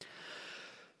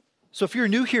So if you're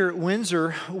new here at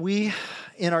Windsor, we,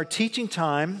 in our teaching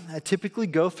time, typically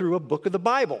go through a book of the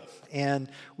Bible. And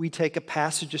we take a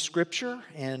passage of Scripture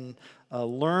and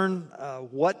learn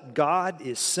what God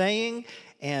is saying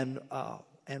and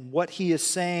what He is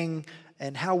saying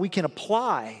and how we can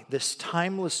apply this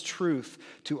timeless truth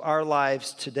to our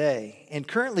lives today. And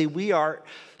currently we are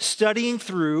studying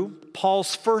through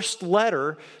Paul's first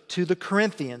letter to the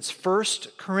Corinthians, 1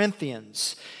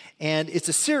 Corinthians. And it's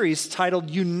a series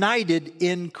titled United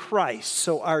in Christ.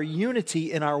 So our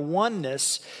unity and our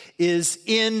oneness is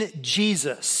in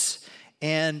Jesus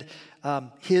and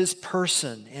His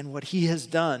person and what He has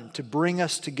done to bring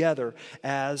us together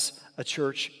as a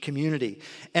church community.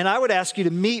 And I would ask you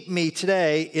to meet me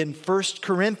today in 1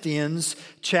 Corinthians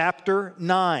chapter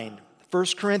 9. 1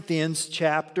 Corinthians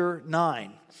chapter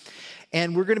 9.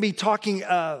 And we're going to be talking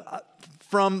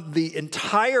from the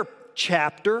entire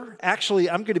chapter. Actually,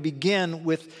 I'm going to begin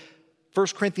with 1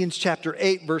 Corinthians chapter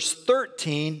 8, verse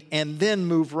 13, and then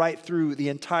move right through the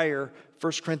entire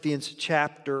 1 Corinthians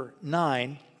chapter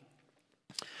 9.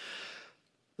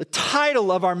 The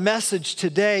title of our message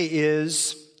today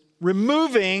is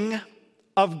Removing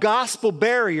of Gospel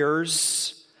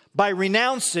Barriers by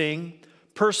Renouncing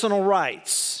Personal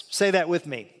Rights. Say that with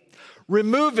me.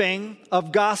 Removing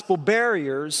of gospel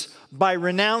barriers by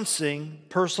renouncing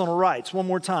personal rights. One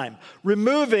more time.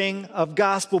 Removing of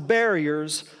gospel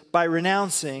barriers by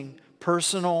renouncing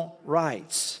personal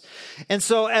rights. And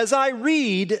so as I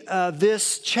read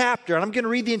this chapter, and I'm going to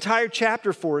read the entire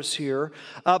chapter for us here,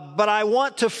 but I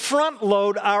want to front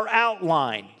load our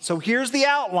outline. So here's the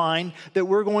outline that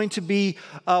we're going to be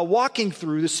walking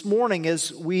through this morning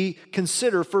as we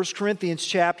consider 1 Corinthians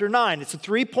chapter 9. It's a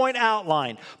 3-point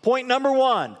outline. Point number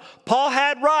 1, Paul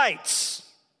had rights.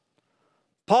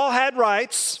 Paul had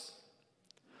rights.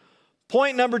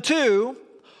 Point number 2,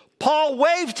 Paul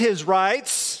waived his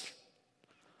rights.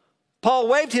 Paul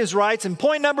waived his rights. And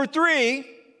point number 3,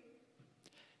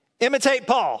 imitate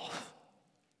Paul.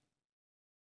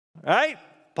 All right?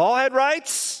 Paul had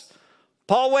rights.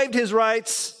 Paul waived his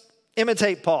rights.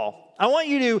 Imitate Paul. I want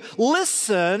you to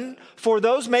listen for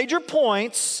those major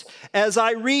points as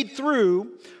I read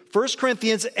through 1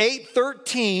 Corinthians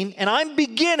 8:13. And I'm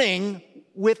beginning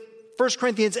with 1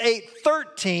 Corinthians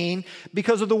 8:13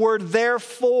 because of the word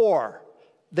therefore.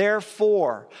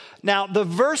 Therefore. Now, the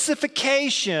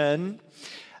versification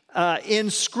in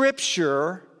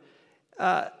Scripture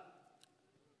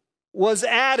was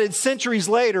added centuries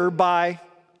later by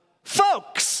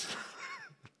folks.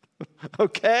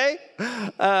 Okay?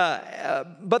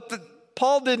 But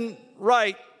Paul didn't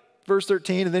write verse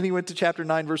 13, and then he went to chapter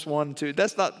 9, verse 1 and 2.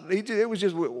 That's not, it was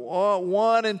just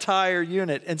one entire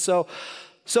unit. And so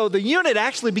the unit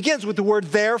actually begins with the word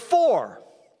therefore.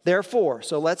 Therefore.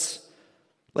 So let's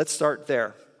start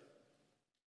there.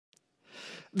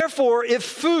 Therefore, if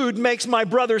food makes my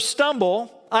brother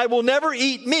stumble, I will never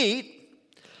eat meat,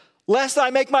 lest I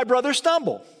make my brother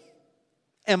stumble.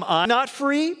 Am I not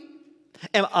free?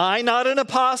 Am I not an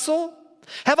apostle?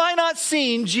 Have I not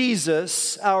seen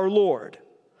Jesus our Lord?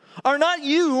 Are not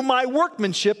you my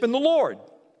workmanship in the Lord?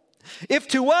 If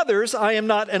to others I am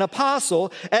not an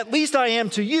apostle, at least I am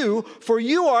to you, for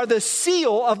you are the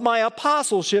seal of my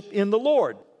apostleship in the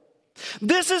Lord.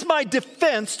 This is my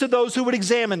defense to those who would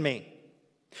examine me.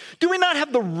 Do we not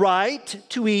have the right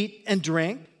to eat and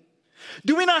drink?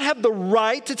 Do we not have the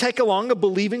right to take along a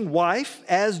believing wife,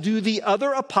 as do the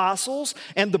other apostles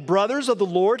and the brothers of the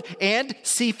Lord and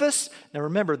Cephas? Now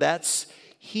remember, that's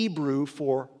Hebrew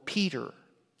for Peter.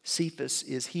 Cephas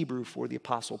is Hebrew for the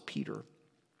apostle Peter.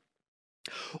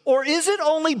 Or is it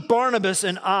only Barnabas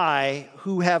and I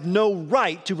who have no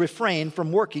right to refrain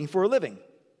from working for a living?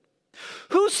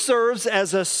 Who serves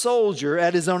as a soldier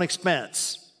at his own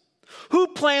expense? Who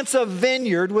plants a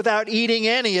vineyard without eating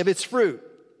any of its fruit?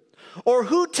 Or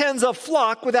who tends a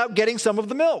flock without getting some of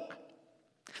the milk?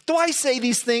 Do I say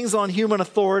these things on human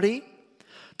authority?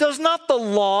 Does not the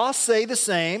law say the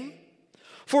same?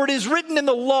 For it is written in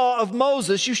the law of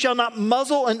Moses, you shall not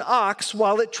muzzle an ox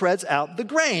while it treads out the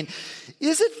grain.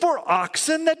 Is it for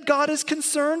oxen that God is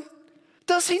concerned?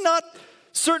 Does he not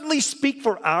certainly speak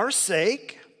for our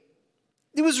sake?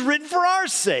 It was written for our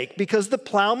sake, because the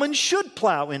plowman should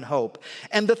plow in hope,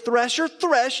 and the thresher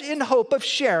thresh in hope of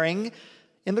sharing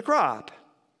in the crop.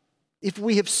 If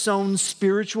we have sown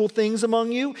spiritual things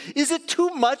among you, is it too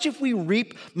much if we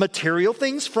reap material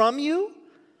things from you?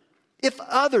 If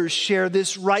others share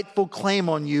this rightful claim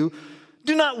on you,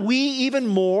 do not we even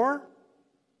more?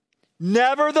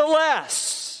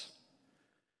 Nevertheless,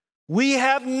 we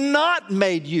have not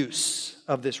made use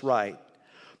of this right,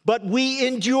 But we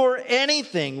endure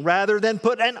anything rather than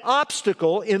put an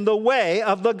obstacle in the way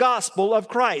of the gospel of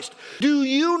Christ. Do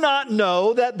you not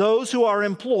know that those who are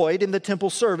employed in the temple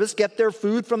service get their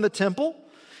food from the temple,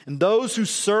 and those who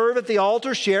serve at the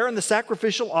altar share in the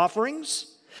sacrificial offerings?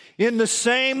 In the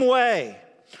same way,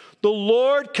 the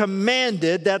Lord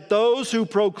commanded that those who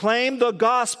proclaim the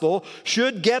gospel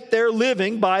should get their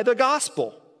living by the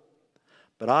gospel.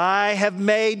 But I have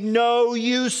made no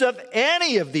use of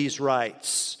any of these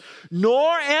rights, nor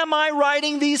am I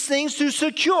writing these things to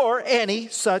secure any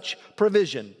such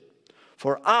provision.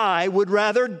 For I would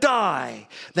rather die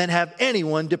than have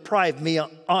anyone deprive me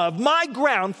of my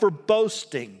ground for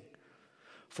boasting.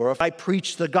 For if I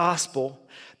preach the gospel,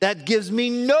 that gives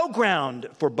me no ground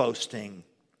for boasting.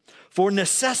 For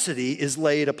necessity is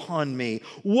laid upon me.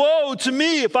 Woe to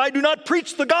me if I do not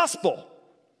preach the gospel!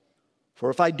 For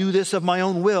if I do this of my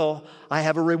own will, I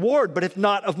have a reward. But if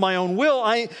not of my own will,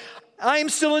 I am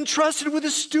still entrusted with a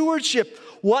stewardship.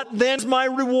 What then is my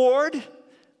reward?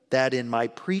 That in my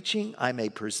preaching I may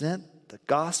present the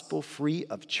gospel free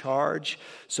of charge,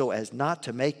 so as not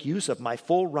to make use of my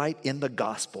full right in the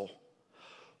gospel.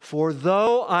 For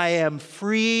though I am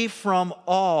free from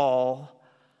all,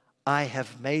 I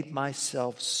have made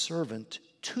myself servant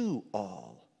to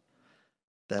all,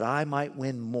 that I might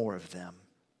win more of them.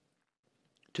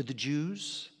 To the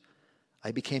Jews,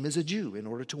 I became as a Jew in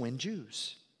order to win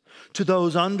Jews. To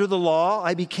those under the law,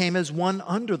 I became as one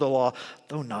under the law,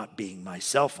 though not being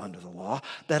myself under the law,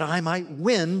 that I might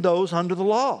win those under the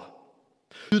law.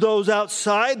 To those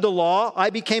outside the law, I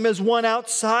became as one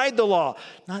outside the law,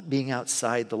 not being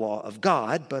outside the law of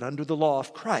God, but under the law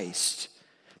of Christ,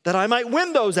 that I might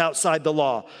win those outside the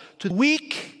law. To the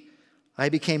weak, I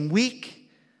became weak,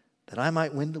 that I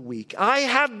might win the weak. I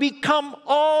have become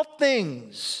all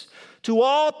things to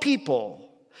all people,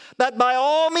 that by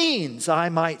all means I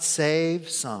might save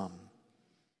some.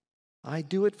 I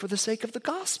do it for the sake of the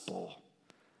gospel,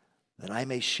 that I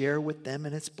may share with them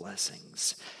in its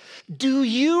blessings. Do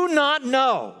you not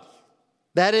know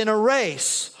that in a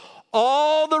race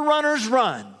all the runners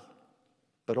run,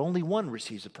 but only one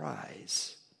receives a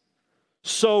prize?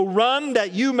 So run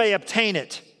that you may obtain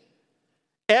it.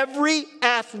 Every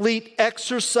athlete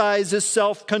exercises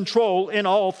self-control in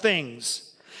all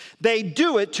things. They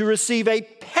do it to receive a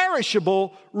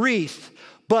perishable wreath,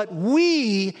 but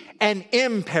we an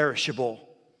imperishable.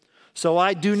 So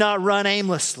I do not run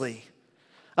aimlessly.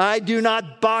 I do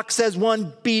not box as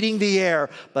one beating the air,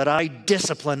 but I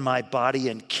discipline my body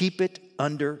and keep it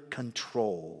under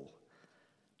control,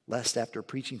 lest after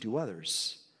preaching to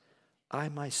others, I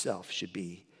myself should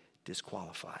be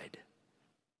disqualified.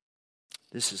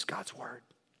 This is God's word.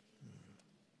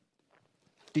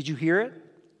 Did you hear it?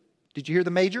 Did you hear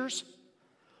the majors?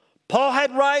 Paul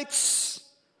had rights.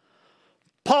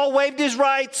 Paul waived his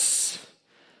rights.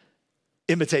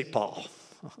 Imitate Paul.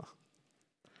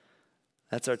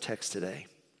 That's our text today.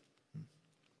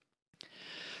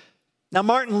 Now,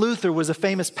 Martin Luther was a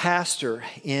famous pastor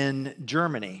in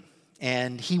Germany,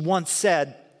 and he once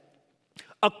said,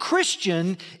 "A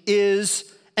Christian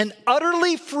is an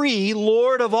utterly free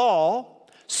Lord of all,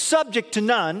 subject to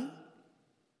none.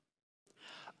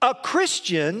 A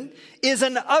Christian is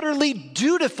an utterly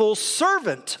dutiful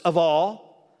servant of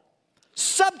all,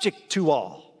 subject to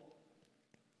all."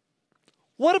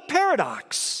 What a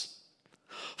paradox.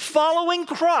 Following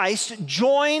Christ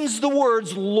joins the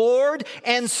words Lord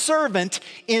and servant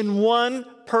in one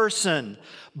person.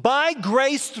 By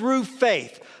grace through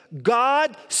faith,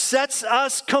 God sets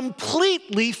us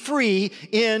completely free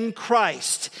in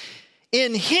Christ.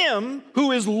 In Him,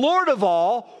 who is Lord of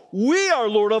all, we are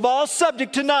Lord of all,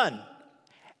 subject to none.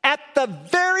 At the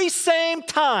very same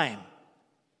time,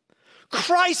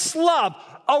 Christ's love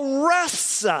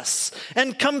arrests us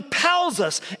and compels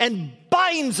us and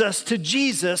binds us to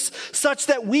Jesus, such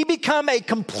that we become a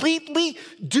completely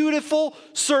dutiful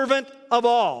servant of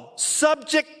all,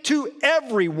 subject to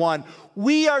everyone.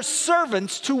 We are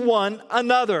servants to one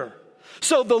another.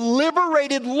 So the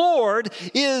liberated Lord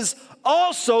is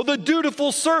also the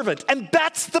dutiful servant. And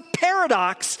that's the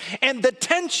paradox and the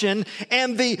tension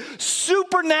and the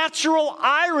supernatural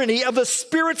irony of the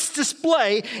Spirit's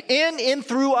display in and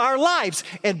through our lives.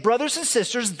 And brothers and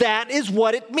sisters, that is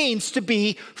what it means to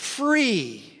be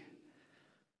free.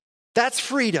 That's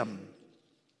freedom.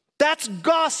 That's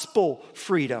gospel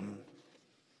freedom.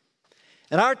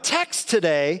 And our text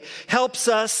today helps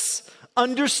us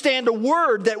understand a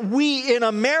word that we in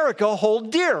America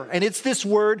hold dear, and it's this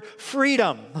word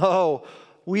freedom. Oh,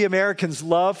 we Americans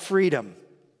love freedom.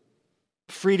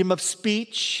 Freedom of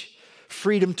speech,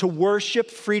 freedom to worship,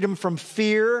 freedom from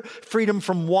fear, freedom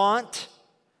from want.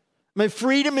 I mean,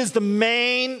 freedom is the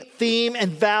main theme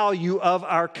and value of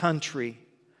our country.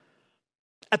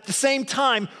 At the same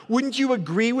time, wouldn't you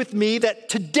agree with me that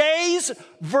today's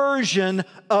version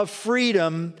of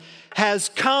freedom has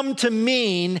come to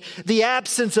mean the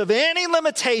absence of any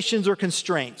limitations or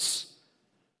constraints?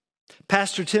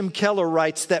 Pastor Tim Keller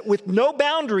writes that with no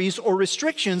boundaries or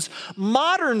restrictions,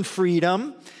 modern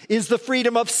freedom is the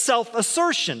freedom of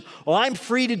self-assertion. Well, I'm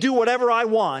free to do whatever I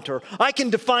want, or I can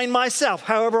define myself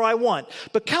however I want.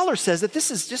 But Keller says that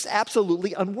this is just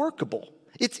absolutely unworkable.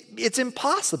 It's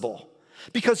impossible.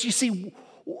 Because you see,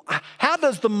 how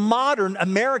does the modern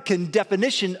American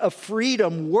definition of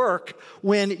freedom work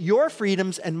when your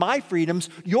freedoms and my freedoms,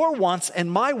 your wants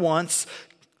and my wants,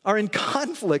 are in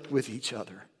conflict with each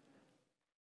other?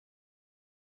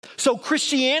 So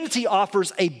Christianity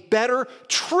offers a better,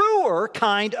 truer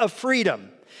kind of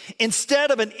freedom. Instead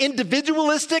of an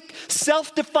individualistic,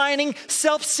 self-defining,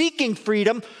 self-seeking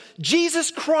freedom,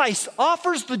 Jesus Christ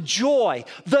offers the joy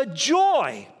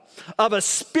of a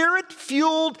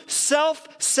spirit-fueled,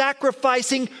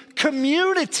 self-sacrificing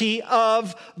community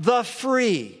of the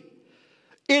free.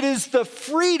 It is the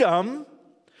freedom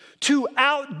to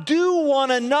outdo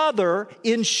one another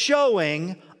in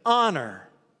showing honor.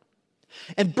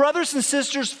 And brothers and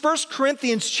sisters, 1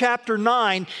 Corinthians chapter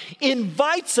 9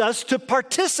 invites us to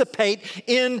participate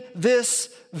in this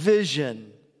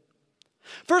vision.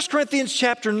 1 Corinthians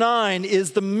chapter 9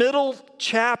 is the middle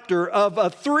chapter of a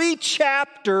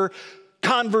 3-chapter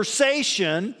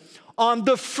conversation on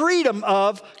the freedom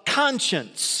of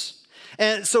conscience.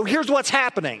 And so here's what's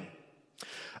happening.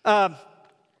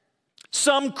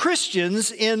 Some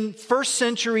Christians in first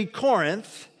century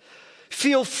Corinth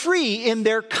feel free in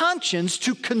their conscience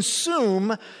to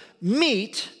consume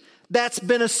meat that's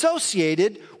been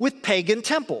associated with pagan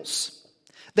temples.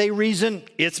 They reason,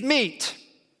 it's meat.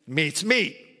 Meat's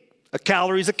meat. A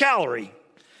calorie is a calorie.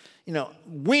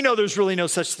 We know there's really no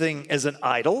such thing as an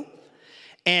idol.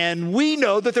 And we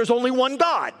know that there's only one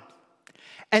God.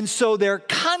 And so their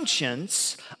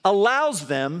conscience allows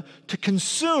them to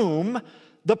consume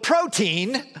the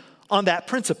protein on that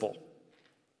principle.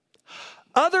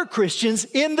 Other Christians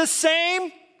in the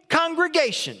same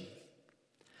congregation,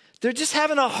 they're just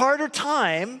having a harder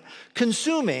time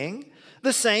consuming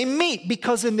the same meat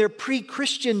because in their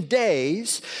pre-Christian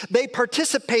days, they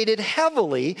participated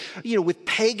heavily, with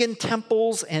pagan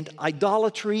temples and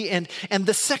idolatry and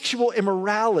the sexual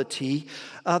immorality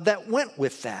that went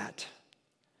with that.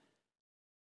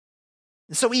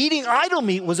 And so eating idol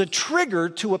meat was a trigger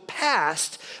to a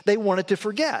past they wanted to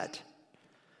forget.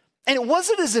 And it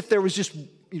wasn't as if there was just,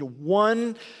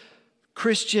 one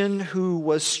Christian who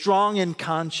was strong in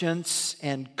conscience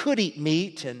and could eat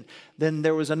meat, and then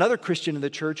there was another Christian in the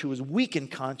church who was weak in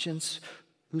conscience,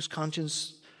 whose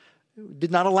conscience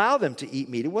did not allow them to eat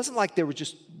meat. It wasn't like there were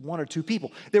just one or two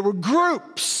people. There were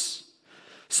groups.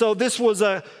 So this was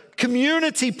a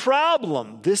community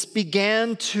problem. This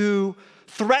began to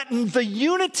threaten the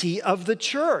unity of the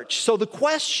church. So the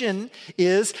question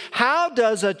is, how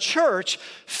does a church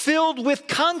filled with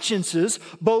consciences,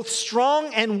 both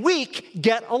strong and weak,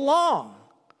 get along?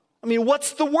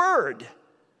 What's the word?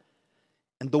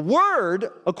 And the word,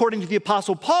 according to the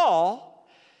Apostle Paul,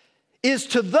 is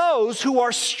to those who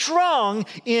are strong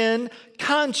in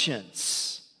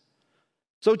conscience.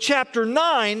 So chapter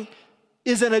 9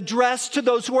 is an address to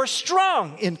those who are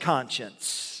strong in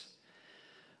conscience.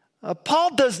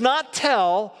 Paul does not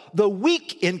tell the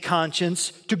weak in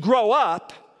conscience to grow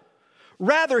up.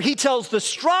 Rather, he tells the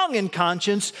strong in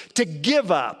conscience to give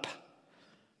up.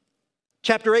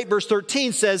 Chapter 8, verse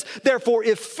 13 says, "Therefore,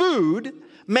 if food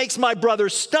makes my brother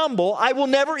stumble, I will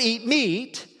never eat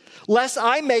meat, lest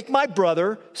I make my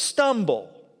brother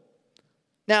stumble."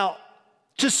 Now,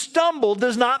 to stumble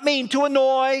does not mean to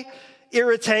annoy,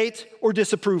 irritate, or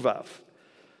disapprove of.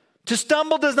 To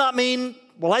stumble does not mean,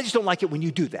 well, I just don't like it when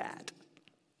you do that.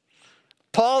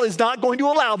 Paul is not going to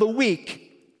allow the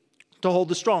weak to hold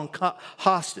the strong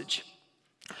hostage.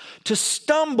 To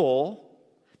stumble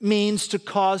means to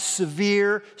cause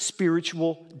severe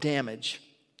spiritual damage.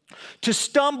 To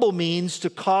stumble means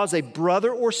to cause a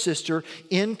brother or sister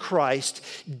in Christ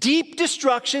deep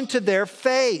destruction to their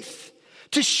faith,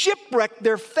 to shipwreck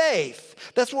their faith.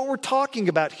 That's what we're talking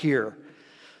about here.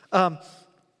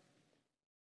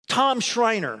 Tom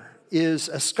Schreiner is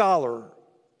a scholar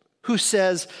who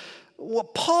says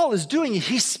what Paul is doing,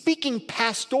 he's speaking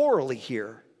pastorally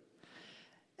here.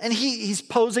 And he's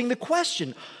posing the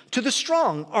question to the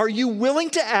strong: are you willing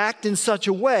to act in such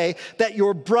a way that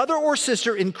your brother or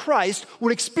sister in Christ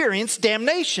would experience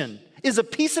damnation? Is a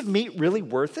piece of meat really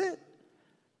worth it?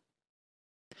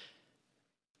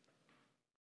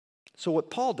 So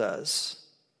what Paul does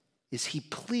is he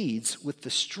pleads with the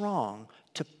strong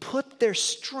to put their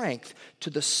strength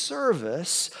to the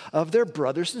service of their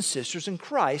brothers and sisters in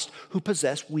Christ who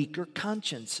possess weaker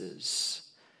consciences.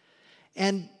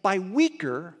 And by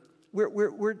weaker,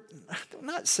 we're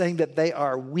not saying that they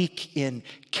are weak in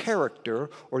character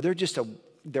or their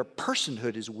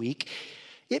personhood is weak.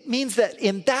 It means that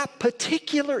in that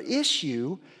particular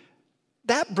issue,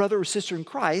 that brother or sister in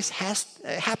Christ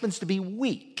happens to be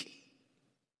weak.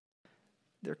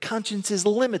 Their conscience is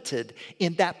limited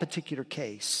in that particular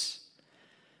case.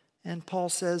 And Paul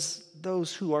says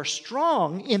those who are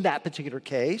strong in that particular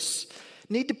case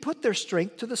need to put their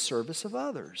strength to the service of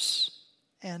others.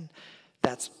 And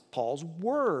that's Paul's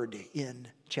word in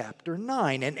chapter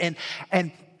 9.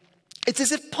 And it's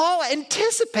as if Paul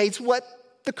anticipates what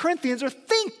the Corinthians are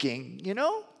thinking, you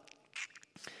know?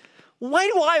 Why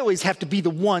do I always have to be the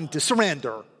one to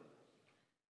surrender?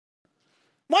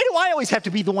 Why do I always have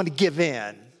to be the one to give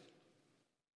in?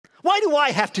 Why do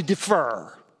I have to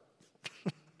defer?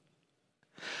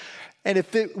 And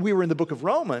if we were in the book of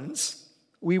Romans,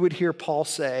 we would hear Paul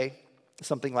say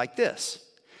something like this: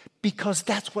 because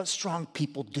that's what strong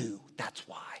people do. That's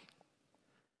why.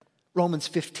 Romans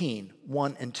 15,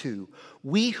 1 and 2.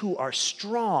 We who are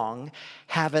strong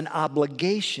have an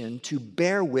obligation to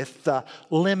bear with the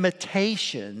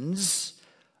limitations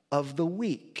of the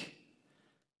weak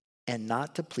and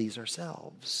not to please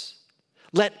ourselves.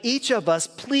 Let each of us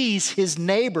please his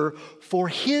neighbor for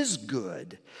his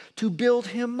good, to build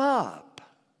him up.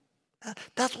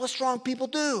 That's what strong people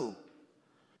do.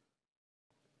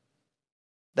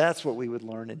 That's what we would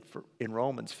learn in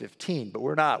Romans 15, but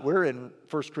we're not. We're in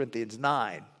 1 Corinthians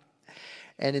 9.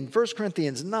 And in 1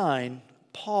 Corinthians 9,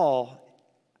 Paul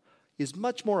is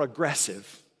much more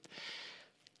aggressive.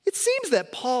 It seems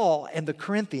that Paul and the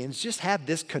Corinthians just have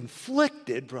this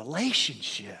conflicted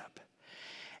relationship.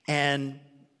 And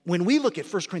when we look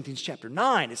at 1 Corinthians chapter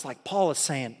 9, it's like Paul is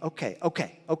saying,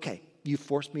 okay, you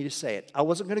forced me to say it. I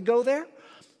wasn't going to go there,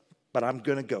 but I'm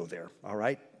going to go there, all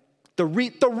right?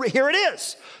 Here it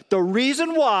is. The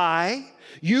reason why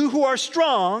you who are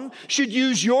strong should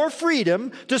use your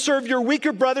freedom to serve your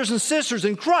weaker brothers and sisters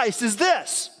in Christ is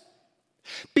this: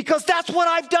 because that's what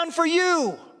I've done for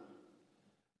you.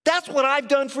 That's what I've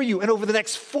done for you. And over the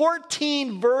next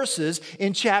 14 verses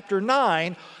in chapter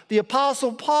 9, the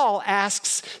Apostle Paul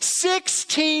asks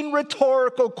 16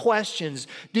 rhetorical questions.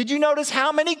 Did you notice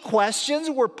how many questions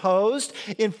were posed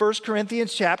in 1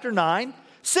 Corinthians chapter 9?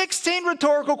 16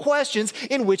 rhetorical questions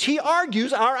in which he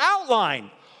argues our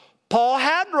outline. Paul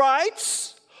had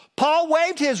rights. Paul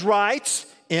waived his rights.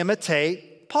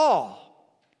 Imitate Paul.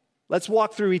 Let's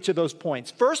walk through each of those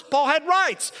points. First, Paul had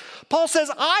rights. Paul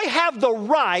says, I have the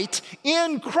right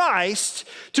in Christ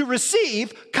to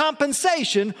receive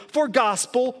compensation for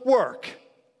gospel work.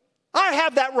 I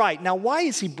have that right. Now, why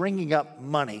is he bringing up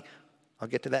money? I'll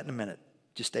get to that in a minute.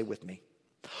 Just stay with me.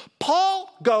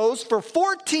 Paul goes for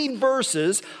 14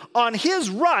 verses on his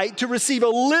right to receive a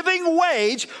living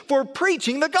wage for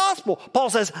preaching the gospel.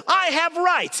 Paul says, I have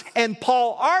rights. And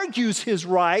Paul argues his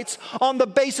rights on the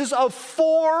basis of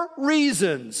 4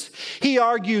 reasons. He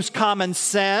argues common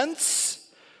sense,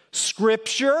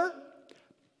 scripture,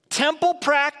 temple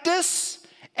practice,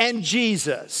 and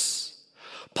Jesus.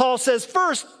 Paul says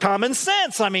first, common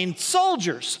sense.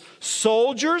 Soldiers.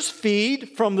 Soldiers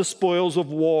feed from the spoils of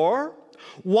war.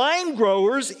 Wine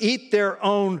growers eat their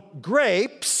own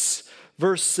grapes,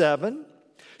 verse 7.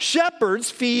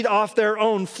 Shepherds feed off their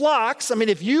own flocks.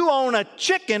 If you own a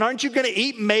chicken, aren't you going to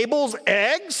eat Mabel's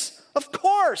eggs? Of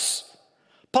course.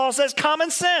 Paul says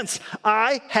common sense.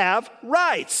 I have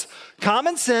rights.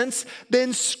 Common sense,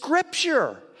 then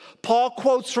scripture. Paul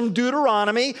quotes from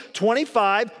Deuteronomy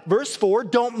 25, verse 4,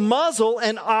 don't muzzle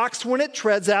an ox when it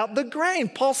treads out the grain.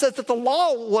 Paul says that the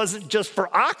law wasn't just for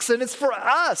oxen, it's for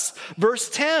us. Verse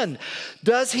 10,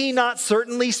 does he not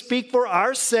certainly speak for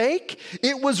our sake?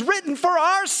 It was written for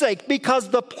our sake, because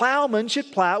the plowman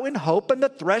should plow in hope and the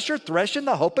thresher thresh in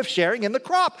the hope of sharing in the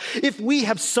crop. If we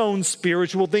have sown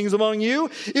spiritual things among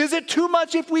you, is it too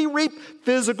much if we reap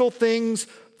physical things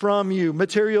from you,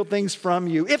 material things from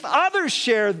you? If others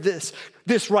share this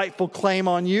rightful claim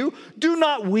on you, do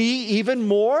not we even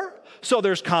more? So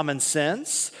there's common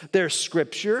sense, there's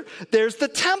scripture, there's the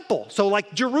temple. So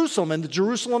like Jerusalem, in the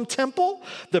Jerusalem temple,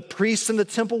 the priests and the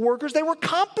temple workers, they were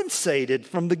compensated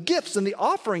from the gifts and the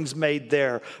offerings made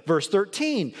there. Verse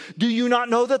 13, do you not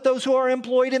know that those who are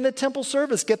employed in the temple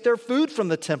service get their food from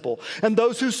the temple, and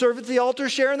those who serve at the altar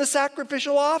share in the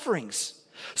sacrificial offerings?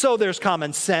 So there's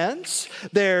common sense,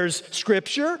 there's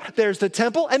scripture, there's the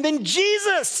temple, and then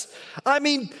Jesus.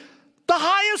 The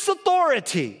highest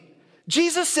authority.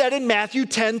 Jesus said in Matthew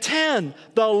 10:10,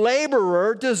 the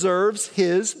laborer deserves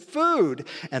his food.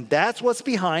 And that's what's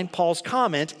behind Paul's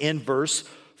comment in verse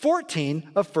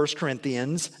 14 of 1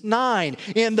 Corinthians 9.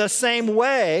 In the same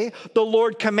way, the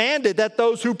Lord commanded that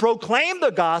those who proclaim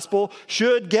the gospel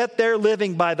should get their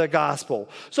living by the gospel.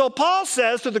 So Paul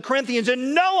says to the Corinthians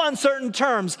in no uncertain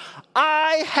terms,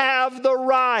 I have the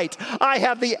right. I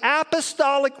have the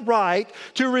apostolic right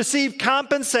to receive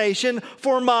compensation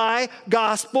for my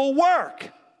gospel work.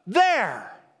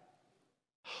 There.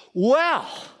 Well,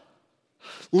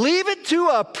 leave it to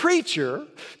a preacher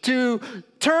to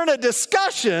turn a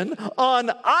discussion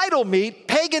on idol meat,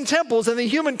 pagan temples, and the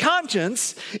human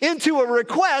conscience into a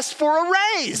request for a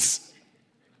raise.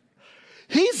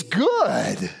 He's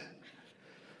good.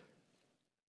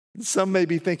 Some may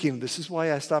be thinking, this is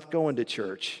why I stopped going to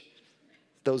church.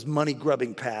 Those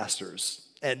money-grubbing pastors.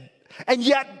 And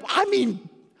yet,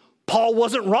 Paul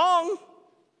wasn't wrong.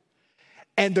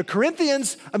 And the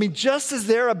Corinthians, just as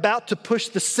they're about to push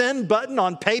the send button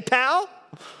on PayPal,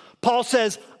 Paul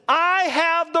says, I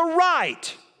have the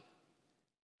right,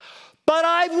 but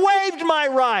I've waived my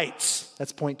rights.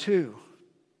 That's point 2.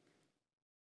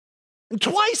 And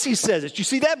twice he says it. You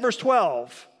see that? Verse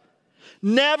 12.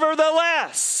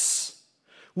 Nevertheless,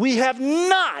 we have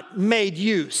not made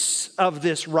use of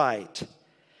this right.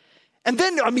 And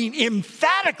then,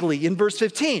 emphatically in verse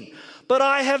 15, but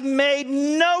I have made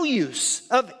no use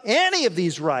of any of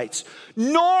these rights,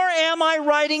 nor am I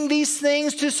writing these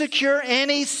things to secure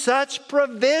any such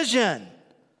provision.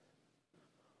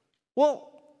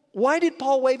 Well, why did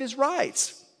Paul waive his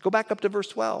rights? Go back up to verse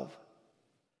 12.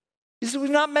 He said, we've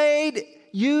not made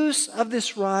use of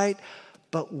this right,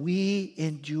 but we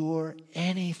endure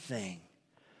anything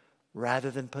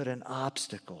rather than put an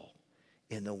obstacle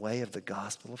in the way of the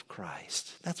gospel of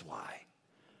Christ. That's why.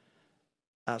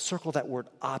 Circle that word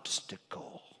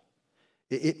obstacle.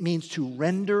 It means to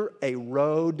render a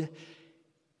road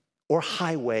or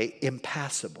highway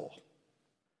impassable.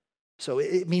 So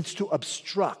it means to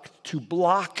obstruct, to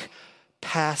block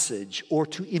passage, or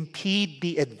to impede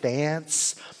the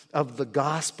advance of the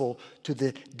gospel to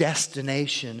the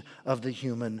destination of the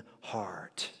human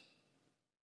heart.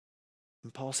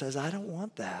 And Paul says, I don't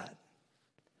want that.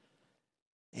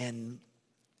 And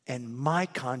my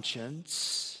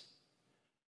conscience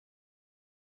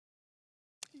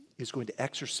is going to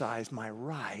exercise my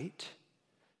right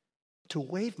to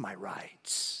waive my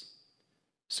rights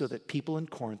so that people in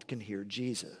Corinth can hear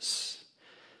Jesus.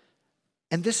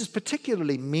 And this is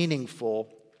particularly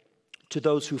meaningful to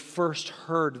those who first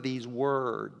heard these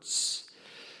words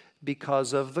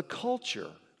because of the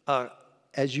culture.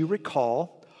 As you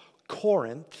recall,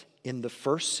 Corinth in the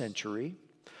first century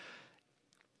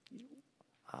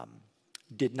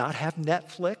did not have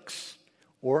Netflix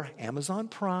or Amazon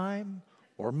Prime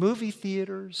or movie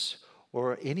theaters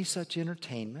or any such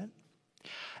entertainment.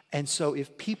 And so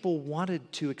if people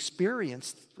wanted to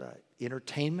experience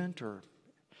entertainment or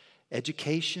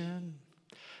education,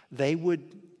 they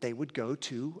would go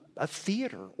to a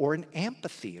theater or an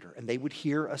amphitheater, and they would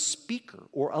hear a speaker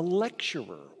or a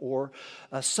lecturer or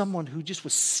someone who just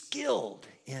was skilled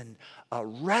in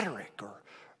rhetoric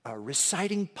or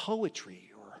reciting poetry.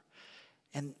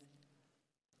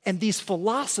 And these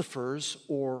philosophers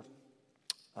or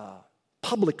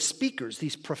public speakers,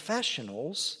 these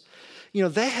professionals,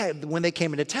 when they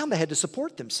came into town, they had to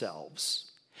support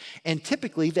themselves. And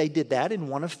typically they did that in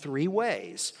one of 3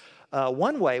 ways.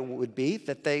 One way would be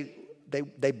that they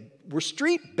were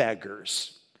street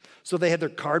beggars. So they had their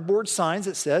cardboard signs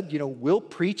that said, we'll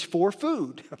preach for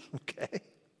food. Okay.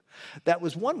 That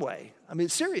was one way.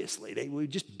 Seriously, they would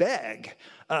just beg.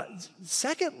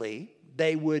 Secondly,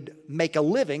 they would make a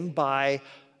living by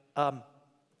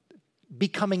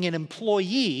becoming an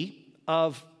employee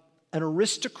of an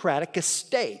aristocratic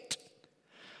estate.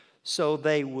 So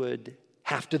they would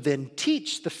have to then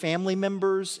teach the family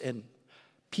members and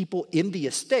people in the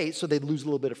estate, so they'd lose a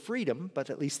little bit of freedom, but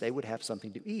at least they would have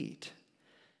something to eat.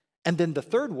 And then the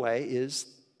third way is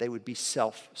they would be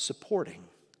self-supporting.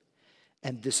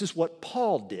 And this is what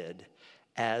Paul did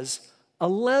as a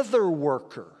leather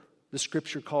worker. The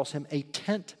scripture calls him a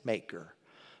tent maker.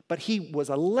 But he was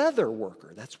a leather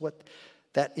worker. That's what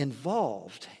that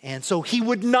involved. And so he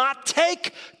would not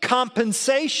take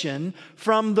compensation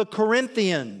from the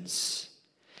Corinthians.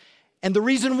 And the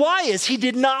reason why is he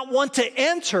did not want to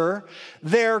enter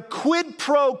their quid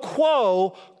pro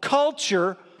quo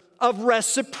culture of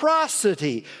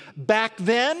reciprocity. Back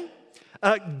then,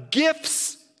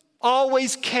 gifts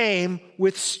always came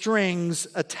with strings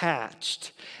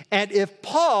attached. And if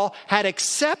Paul had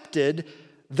accepted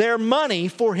their money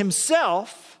for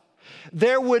himself,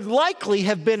 there would likely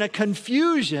have been a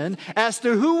confusion as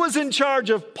to who was in charge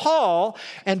of Paul,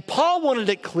 and Paul wanted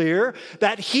it clear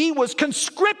that he was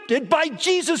conscripted by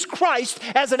Jesus Christ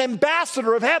as an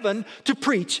ambassador of heaven to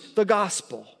preach the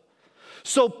gospel.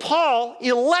 So Paul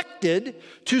elected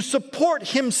to support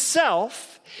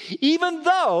himself, even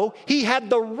though he had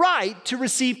the right to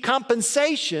receive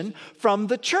compensation from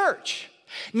the church.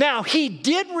 Now, he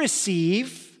did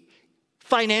receive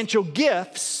financial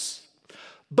gifts,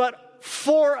 but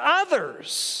for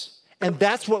others. And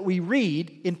that's what we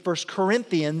read in 1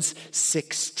 Corinthians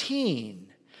 16.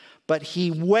 But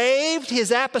he waived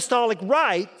his apostolic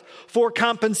right for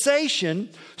compensation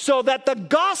so that the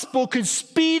gospel could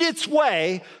speed its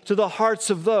way to the hearts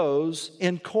of those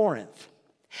in Corinth.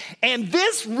 And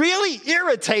this really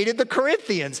irritated the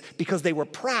Corinthians because they were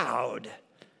proud.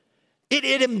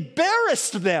 It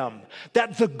embarrassed them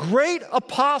that the great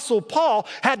apostle Paul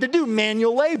had to do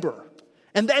manual labor.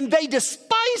 And they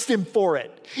despised him for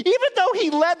it. Even though he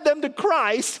led them to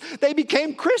Christ, they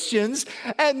became Christians,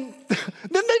 and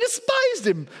then they despised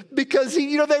him because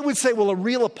they would say, well, a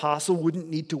real apostle wouldn't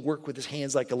need to work with his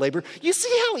hands like a laborer. You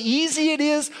see how easy it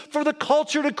is for the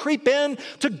culture to creep in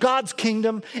to God's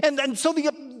kingdom? And so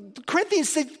the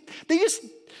Corinthians, they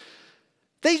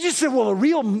just said, well, a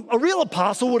real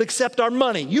apostle would accept our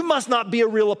money. You must not be a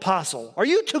real apostle. Are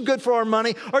you too good for our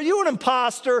money? Are you an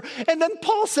imposter? And then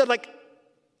Paul said,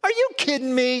 are you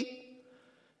kidding me?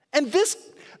 And this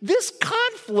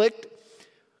conflict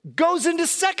goes into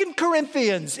 2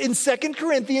 Corinthians. In 2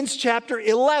 Corinthians chapter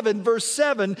 11, verse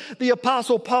 7, the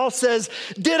apostle Paul says,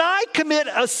 did I commit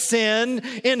a sin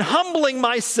in humbling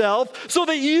myself so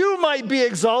that you might be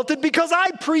exalted because I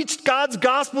preached God's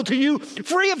gospel to you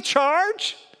free of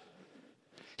charge?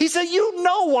 He said, you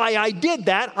know why I did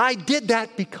that. I did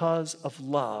that because of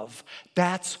love.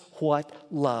 That's what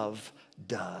love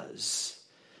does.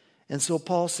 And so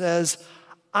Paul says,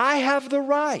 I have the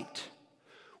right,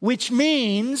 which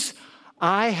means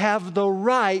I have the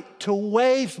right to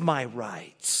waive my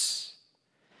rights.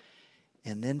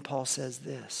 And then Paul says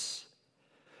this,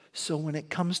 so when it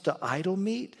comes to idol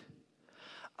meat,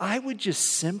 I would just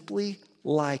simply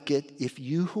like it if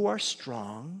you who are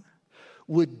strong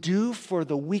would do for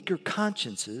the weaker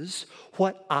consciences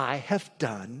what I have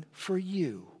done for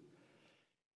you.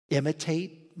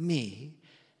 Imitate me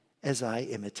as I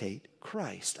imitate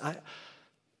Christ.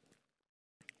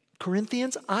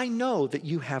 Corinthians, I know that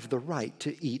you have the right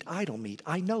to eat idol meat.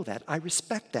 I know that. I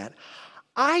respect that.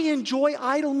 I enjoy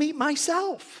idol meat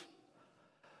myself.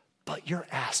 But you're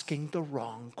asking the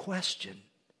wrong question.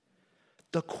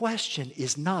 The question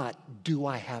is not, do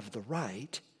I have the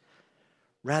right?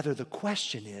 Rather, the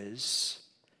question is,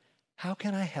 how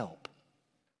can I help?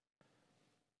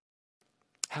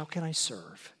 How can I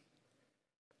serve?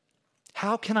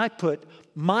 How can I put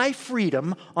my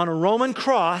freedom on a Roman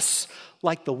cross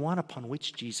like the one upon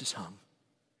which Jesus hung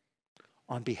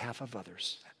on behalf of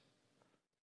others?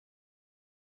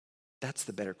 That's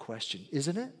the better question,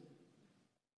 isn't it?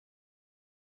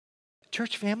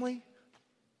 Church family,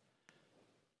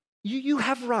 you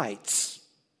have rights.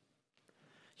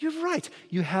 You have rights.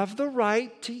 You have the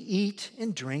right to eat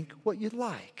and drink what you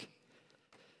like.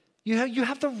 You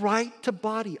have the right to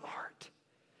body art.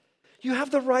 You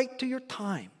have the right to your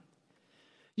time.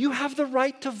 You have the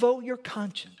right to vote your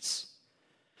conscience.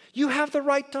 You have the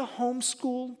right to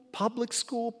homeschool, public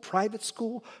school,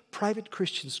 private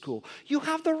Christian school. You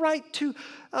have the right to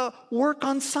work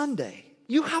on Sunday.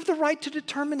 You have the right to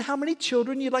determine how many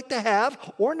children you'd like to have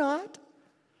or not,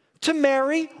 to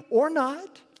marry or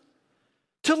not,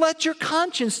 to let your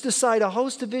conscience decide a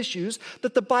host of issues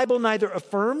that the Bible neither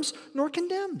affirms nor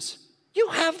condemns. You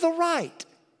have the right.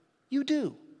 You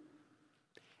do.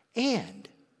 And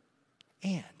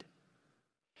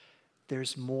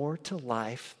there's more to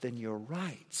life than your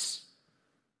rights.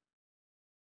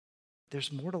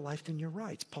 There's more to life than your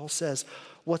rights. Paul says,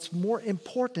 what's more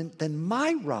important than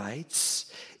my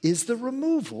rights is the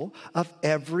removal of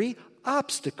every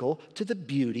obstacle to the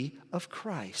beauty of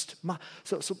Christ.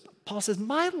 So Paul says,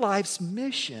 my life's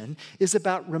mission is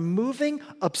about removing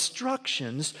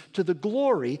obstructions to the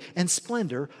glory and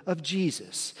splendor of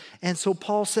Jesus. And so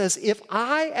Paul says, if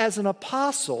I, as an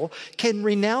apostle, can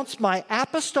renounce my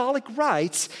apostolic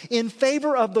rights in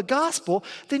favor of the gospel,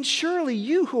 then surely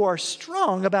you who are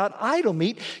strong about idol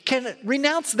meat can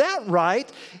renounce that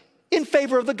right in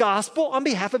favor of the gospel on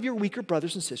behalf of your weaker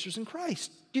brothers and sisters in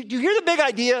Christ. Do you hear the big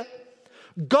idea?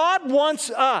 God wants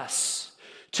us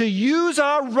to use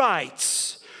our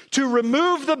rights to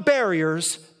remove the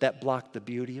barriers that block the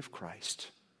beauty of Christ.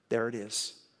 There it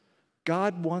is.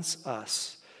 God wants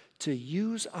us to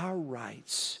use our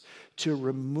rights to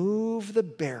remove the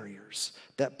barriers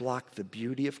that block the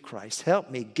beauty of Christ. Help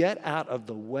me get out of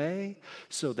the way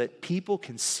so that people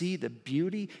can see the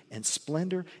beauty and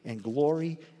splendor and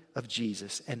glory of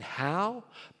Jesus. And how?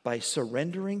 By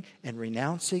surrendering and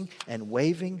renouncing and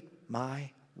waiving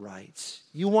my rights.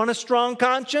 You want a strong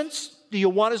conscience? Do you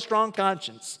want a strong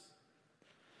conscience?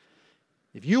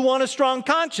 If you want a strong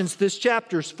conscience, this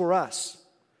chapter's for us.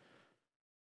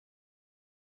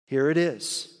 Here it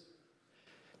is.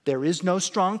 There is no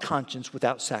strong conscience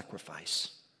without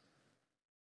sacrifice.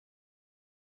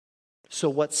 So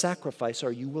what sacrifice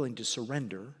are you willing to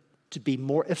surrender to be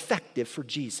more effective for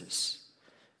Jesus?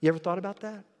 You ever thought about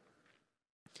that?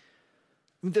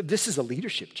 This is a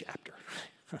leadership chapter.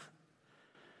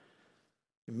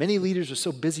 Many leaders are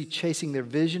so busy chasing their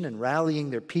vision and rallying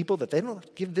their people that they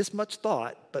don't give this much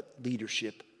thought, but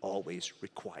leadership always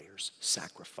requires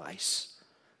sacrifice.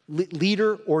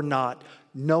 Leader or not,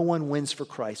 no one wins for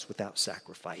Christ without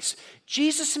sacrifice.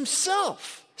 Jesus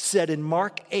himself said in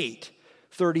Mark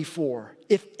 8:34,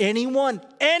 if anyone,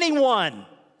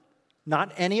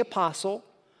 not any apostle,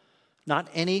 not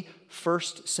any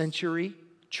first century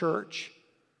church,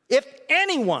 if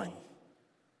anyone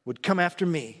would come after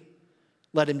me,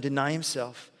 let him deny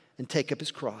himself and take up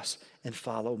his cross and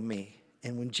follow me.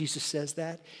 And when Jesus says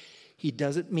that, he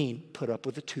doesn't mean put up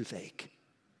with a toothache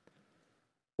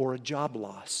or a job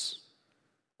loss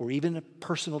or even a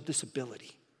personal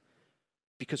disability,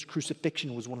 because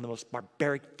crucifixion was one of the most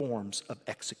barbaric forms of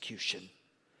execution.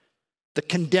 The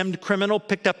condemned criminal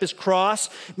picked up his cross,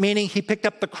 meaning he picked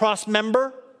up the cross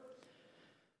member,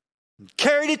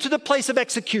 carried it to the place of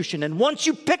execution. And once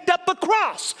you picked up a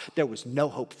cross, there was no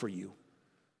hope for you.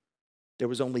 There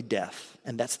was only death.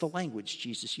 And that's the language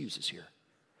Jesus uses here.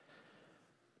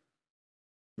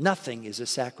 Nothing is a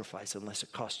sacrifice unless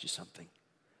it costs you something.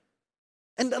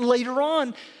 And later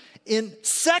on, in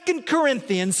 2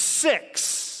 Corinthians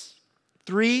 6,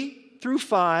 3 through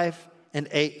 5 and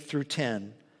 8 through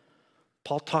 10,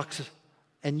 Paul talks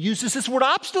and uses this word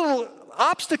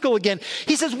obstacle again.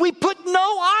 He says, we put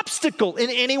no obstacle in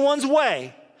anyone's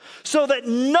way, so that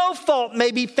no fault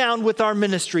may be found with our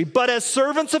ministry. But as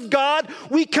servants of God,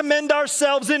 we commend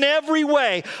ourselves in every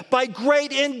way by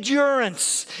great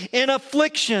endurance in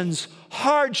afflictions,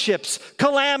 hardships,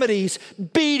 calamities,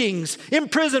 beatings,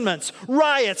 imprisonments,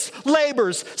 riots,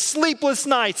 labors, sleepless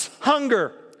nights,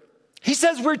 hunger. He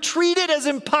says we're treated as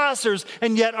impostors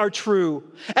and yet are true,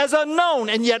 as unknown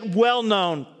and yet well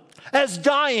known, as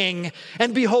dying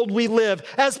and behold we live,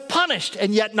 as punished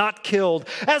and yet not killed,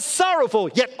 as sorrowful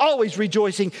yet always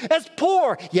rejoicing, as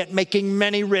poor yet making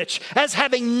many rich, as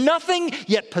having nothing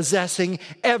yet possessing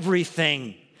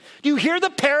everything. Do you hear the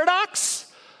paradox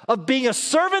of being a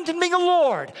servant and being a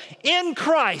Lord in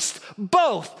Christ,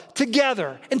 both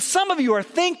together? And some of you are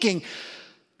thinking,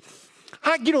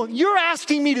 you're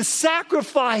asking me to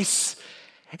sacrifice,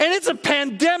 and it's a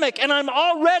pandemic, and I'm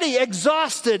already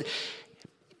exhausted.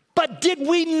 But did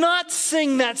we not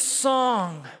sing that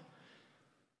song?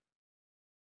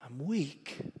 I'm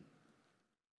weak.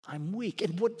 I'm weak.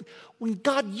 And when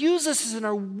God uses us in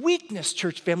our weakness,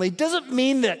 church family, it doesn't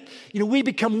mean that we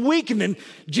become weak and then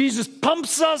Jesus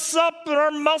pumps us up and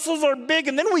our muscles are big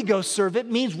and then we go serve. It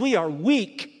means we are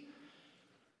weak.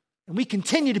 And we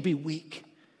continue to be weak.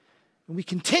 And we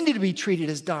continue to be treated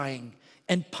as dying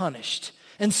and punished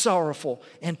and sorrowful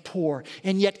and poor.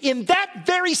 And yet in that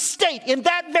very state, in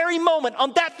that very moment,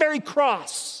 on that very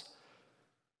cross,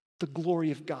 the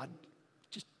glory of God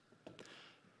just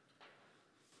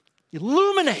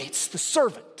illuminates the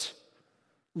servant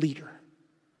leader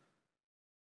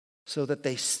so that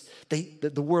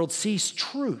the world sees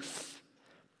truth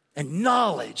and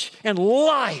knowledge and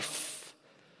life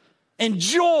and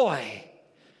joy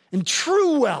and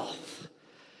true wealth,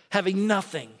 having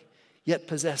nothing yet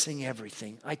possessing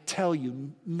everything. I tell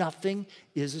you, nothing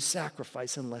is a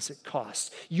sacrifice unless it costs.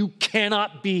 You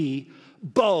cannot be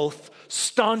both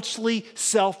staunchly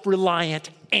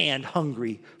self-reliant and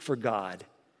hungry for God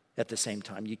at the same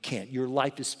time. You can't. Your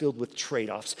life is filled with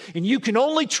trade-offs, and you can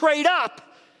only trade up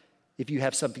if you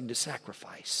have something to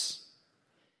sacrifice.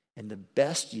 And the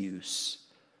best use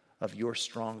of your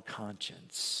strong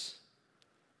conscience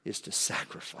is to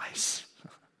sacrifice.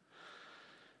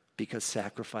 Because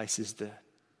sacrifice is the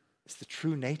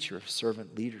true nature of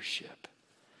servant leadership.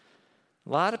 A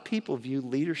lot of people view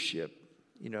leadership,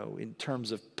 in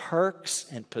terms of perks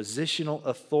and positional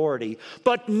authority,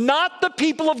 but not the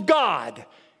people of God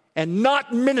and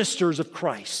not ministers of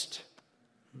Christ.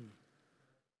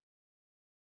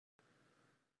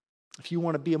 If you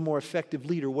want to be a more effective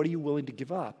leader, what are you willing to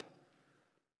give up?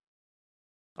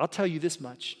 I'll tell you this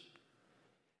much.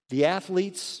 The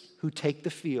athletes who take the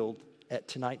field at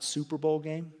tonight's Super Bowl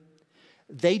game,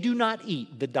 they do not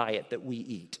eat the diet that we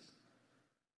eat.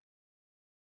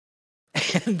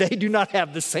 And they do not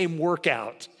have the same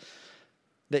workout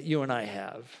that you and I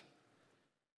have.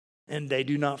 And they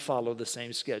do not follow the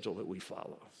same schedule that we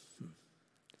follow.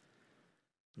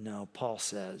 No, Paul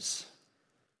says,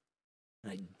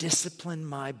 I discipline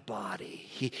my body.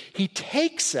 He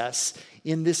takes us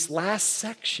in this last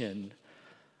section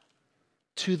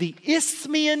to the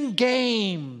Isthmian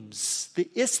Games. The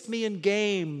Isthmian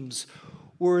Games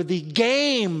were the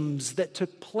games that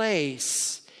took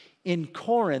place in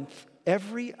Corinth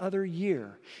every other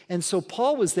year. And so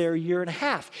Paul was there a year and a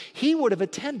half. He would have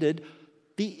attended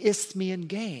the Isthmian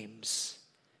Games.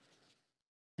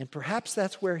 And perhaps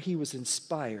that's where he was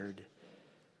inspired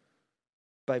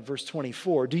by verse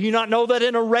 24. Do you not know that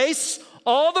in a race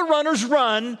all the runners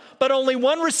run, but only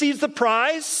one receives the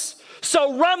prize?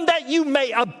 So run that you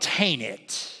may obtain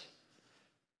it.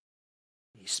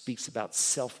 He speaks about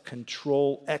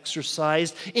self-control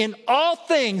exercised in all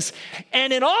things,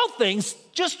 and in all things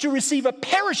just to receive a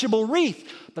perishable wreath.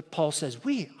 But Paul says,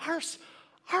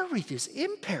 our wreath is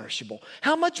imperishable.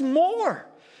 How much more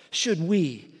should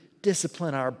we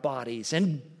discipline our bodies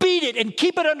and beat it and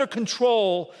keep it under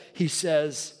control, he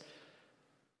says,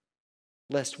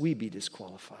 lest we be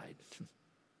disqualified.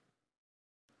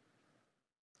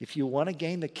 If you want to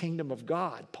gain the kingdom of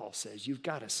God, Paul says, you've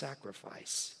got to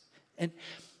sacrifice. And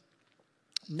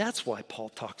that's why Paul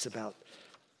talks about,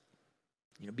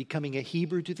 becoming a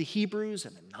Hebrew to the Hebrews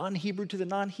and a non-Hebrew to the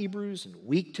non-Hebrews and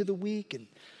weak to the weak.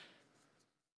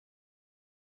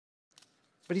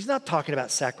 But he's not talking about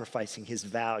sacrificing his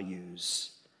values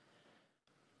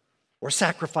or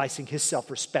sacrificing his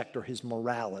self-respect or his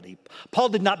morality. Paul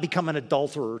did not become an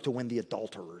adulterer to win the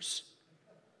adulterers.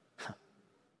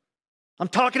 I'm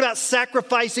talking about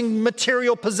sacrificing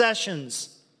material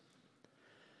possessions,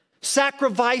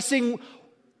 sacrificing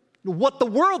what the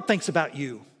world thinks about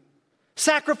you,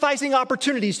 sacrificing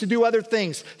opportunities to do other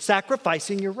things,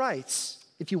 sacrificing your rights.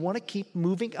 If you want to keep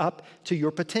moving up to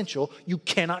your potential, you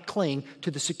cannot cling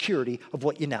to the security of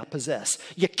what you now possess.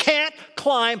 You can't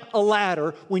climb a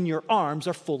ladder when your arms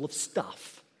are full of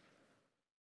stuff.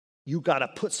 You got to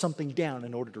put something down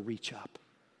in order to reach up.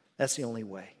 That's the only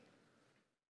way.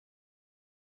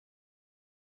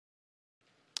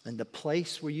 And the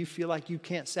place where you feel like you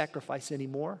can't sacrifice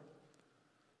anymore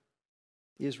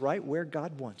is right where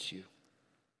God wants you.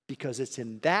 Because it's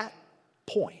in that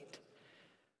point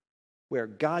where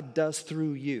God does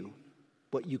through you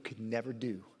what you could never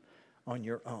do on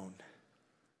your own.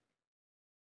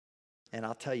 And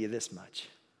I'll tell you this much.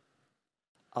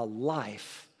 A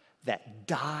life that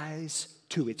dies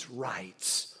to its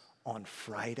rights on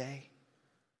Friday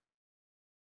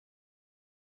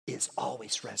is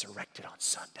always resurrected on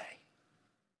Sunday.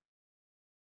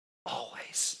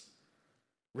 Always.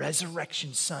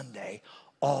 Resurrection Sunday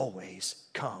always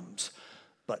comes,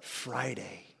 but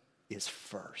Friday is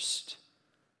first.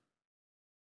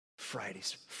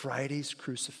 Friday's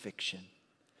crucifixion,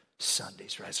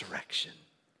 Sunday's resurrection.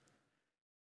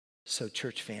 So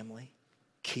church family,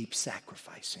 keep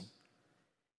sacrificing,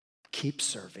 keep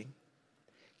serving,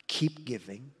 keep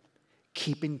giving,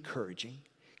 keep encouraging,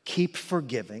 keep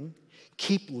forgiving,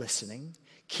 keep listening,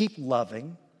 keep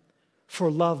loving.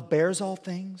 For love bears all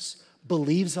things,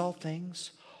 believes all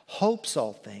things, hopes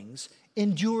all things,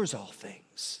 endures all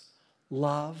things.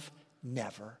 Love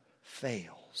never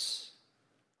fails.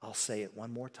 I'll say it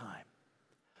one more time.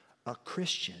 A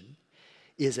Christian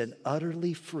is an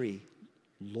utterly free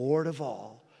Lord of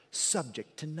all,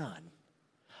 subject to none.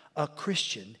 A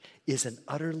Christian is an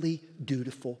utterly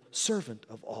dutiful servant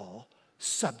of all,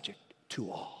 subject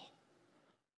to all.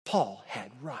 Paul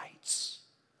had rights.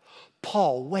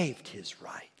 Paul waived his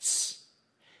rights.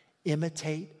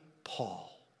 Imitate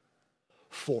Paul,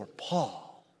 for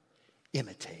Paul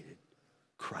imitated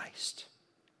Christ.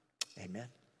 Amen.